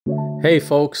Hey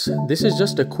folks, this is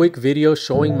just a quick video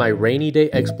showing my rainy day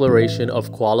exploration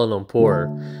of Kuala Lumpur.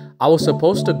 I was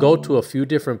supposed to go to a few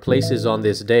different places on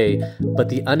this day, but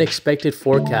the unexpected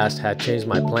forecast had changed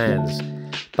my plans.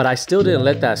 But I still didn't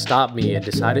let that stop me and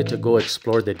decided to go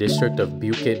explore the district of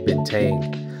Bukit Bintang.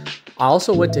 I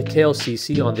also went to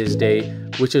KLCC on this day,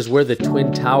 which is where the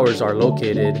Twin Towers are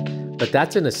located, but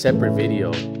that's in a separate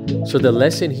video. So the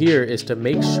lesson here is to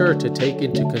make sure to take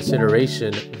into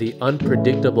consideration the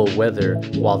unpredictable weather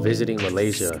while visiting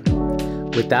Malaysia.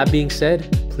 With that being said,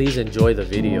 please enjoy the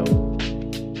video.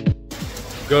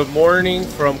 Good morning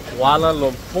from Kuala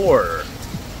Lumpur,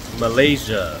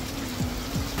 Malaysia.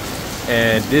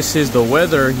 And this is the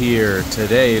weather here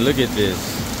today. Look at this.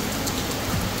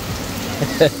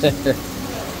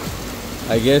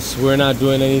 I guess we're not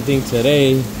doing anything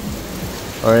today,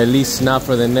 or at least not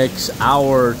for the next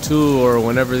hour or two, or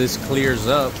whenever this clears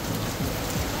up.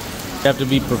 You have to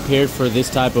be prepared for this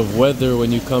type of weather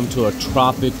when you come to a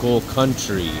tropical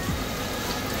country.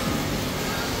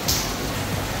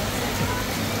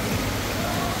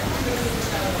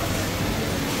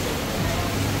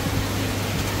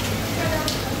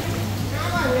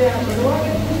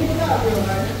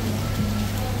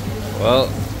 Well,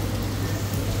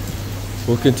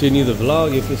 we'll continue the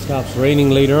vlog if it stops raining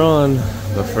later on,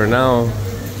 but for now,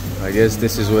 I guess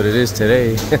this is what it is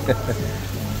today.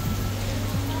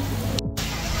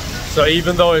 So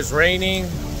even though it's raining,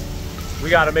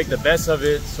 we gotta make the best of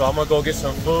it. So I'm gonna go get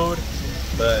some food.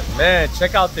 But man,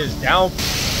 check out this downpour.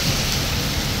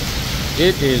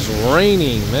 It is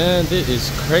raining, man. This is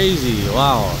crazy.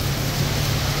 Wow.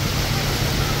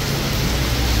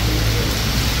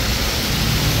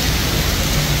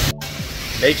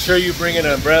 Make sure you bring an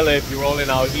umbrella if you're rolling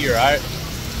out here, alright?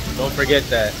 Don't forget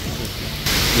that.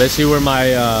 Let's see where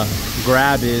my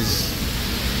Grab is.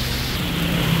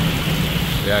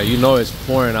 Yeah, you know it's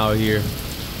pouring out here.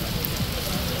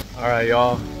 Alright,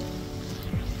 y'all.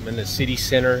 I'm in the city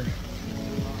center.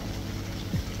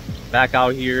 Back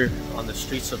out here on the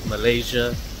streets of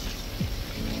Malaysia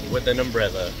with an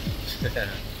umbrella.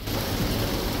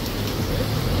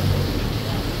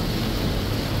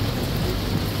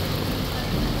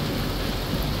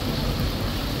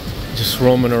 Just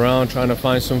roaming around trying to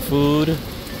find some food.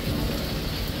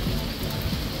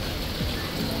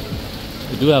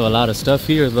 We do have a lot of stuff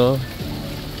here though.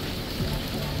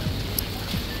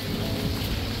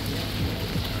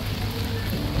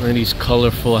 One of these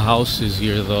colorful houses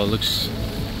here though looks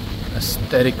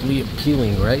aesthetically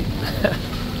appealing, right?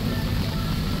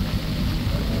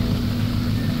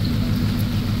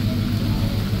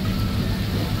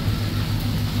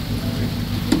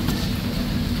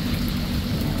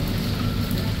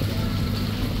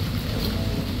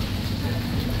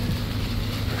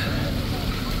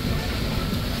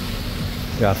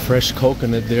 Got fresh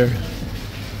coconut there.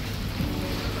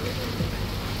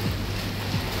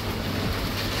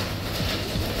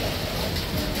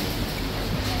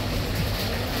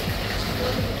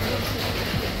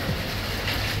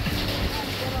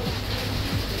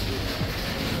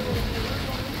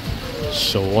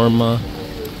 Shawarma.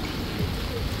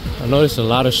 I noticed a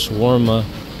lot of shawarma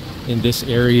in this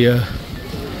area.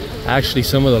 Actually,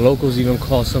 some of the locals even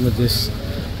call some of this,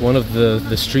 one of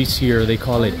the streets here, they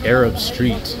call it Arab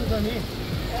Street.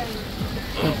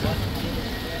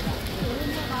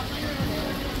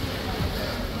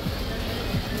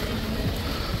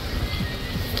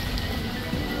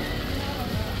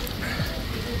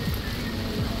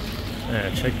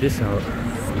 Man, check this out.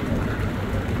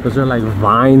 Those are like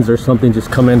vines or something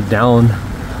just coming down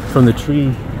from the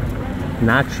tree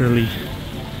naturally.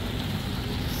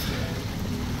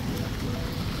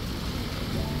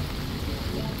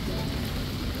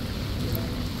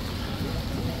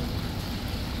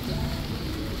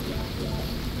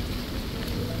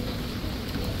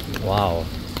 Wow,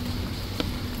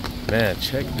 man,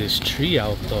 check this tree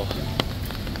out though.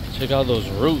 Check out those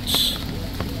roots.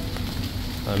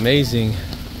 Amazing.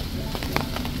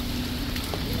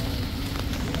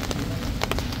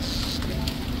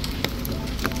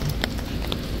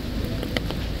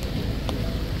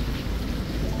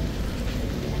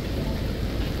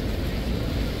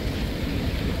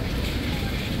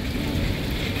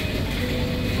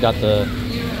 Got the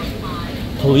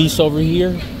police over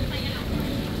here.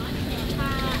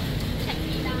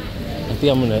 I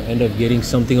think I'm gonna end up getting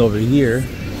something over here.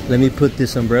 Let me put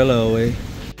this umbrella away.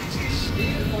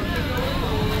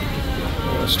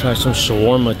 Let's try some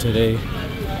shawarma today.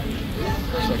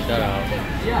 Check that out.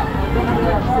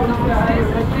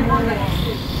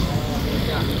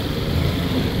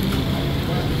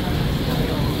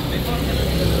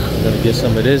 I'm gonna get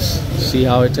some of this, see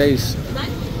how it tastes.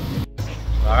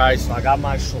 Alright, so I got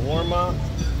my shawarma.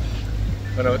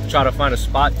 Gonna try to find a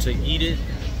spot to eat it,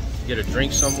 get a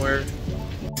drink somewhere.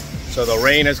 So the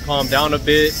rain has calmed down a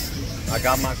bit. I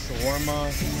got my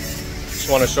shawarma. Just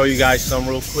want to show you guys some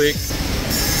real quick.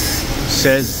 It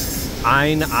says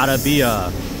Ain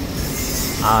Arabia.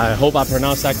 I hope I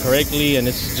pronounced that correctly, and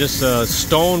it's just a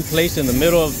stone placed in the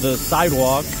middle of the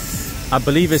sidewalk. I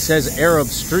believe it says Arab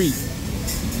Street.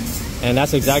 And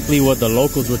that's exactly what the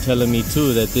locals were telling me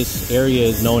too, that this area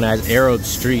is known as Arab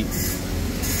Street.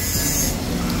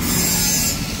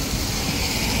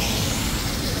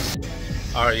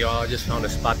 Alright y'all, I just found a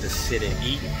spot to sit and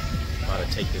eat. I'm about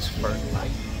to take this first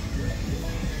bite.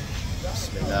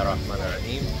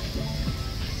 Bismillahirrahmanirrahim.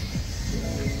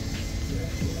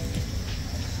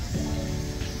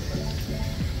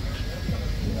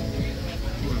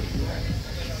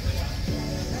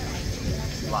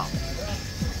 Wow.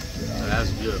 That's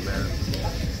good, man.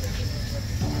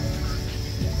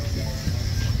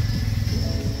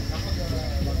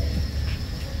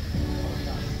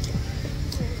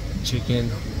 Chicken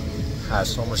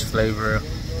has so much flavor,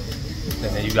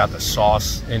 and then you got the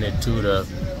sauce in it too,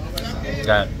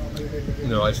 that you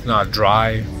know, it's not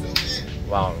dry.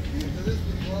 Wow.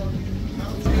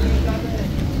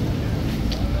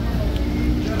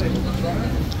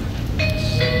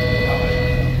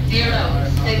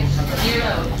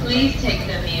 Please take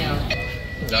the meal.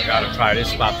 I gotta try this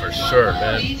spot for sure,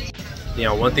 man. You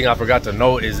know, one thing I forgot to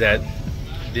note is that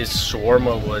this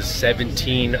shawarma was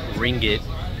 17 ringgit.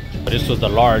 This was the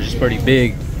large, it's pretty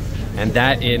big. And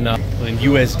that in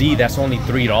USD, that's only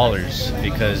 $3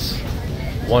 because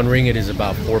 1 ringgit is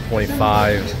about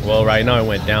 4.5. Well, right now it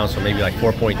went down, so maybe like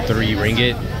 4.3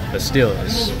 ringgit, but still,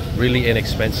 it's really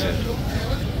inexpensive.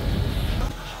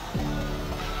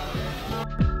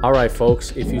 Alright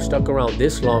folks, if you stuck around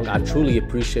this long, I truly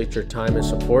appreciate your time and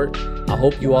support. I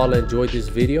hope you all enjoyed this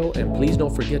video, and please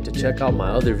don't forget to check out my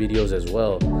other videos as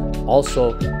well.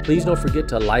 Also, please don't forget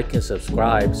to like and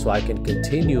subscribe so I can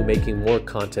continue making more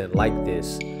content like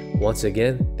this. Once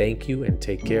again, thank you and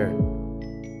take care.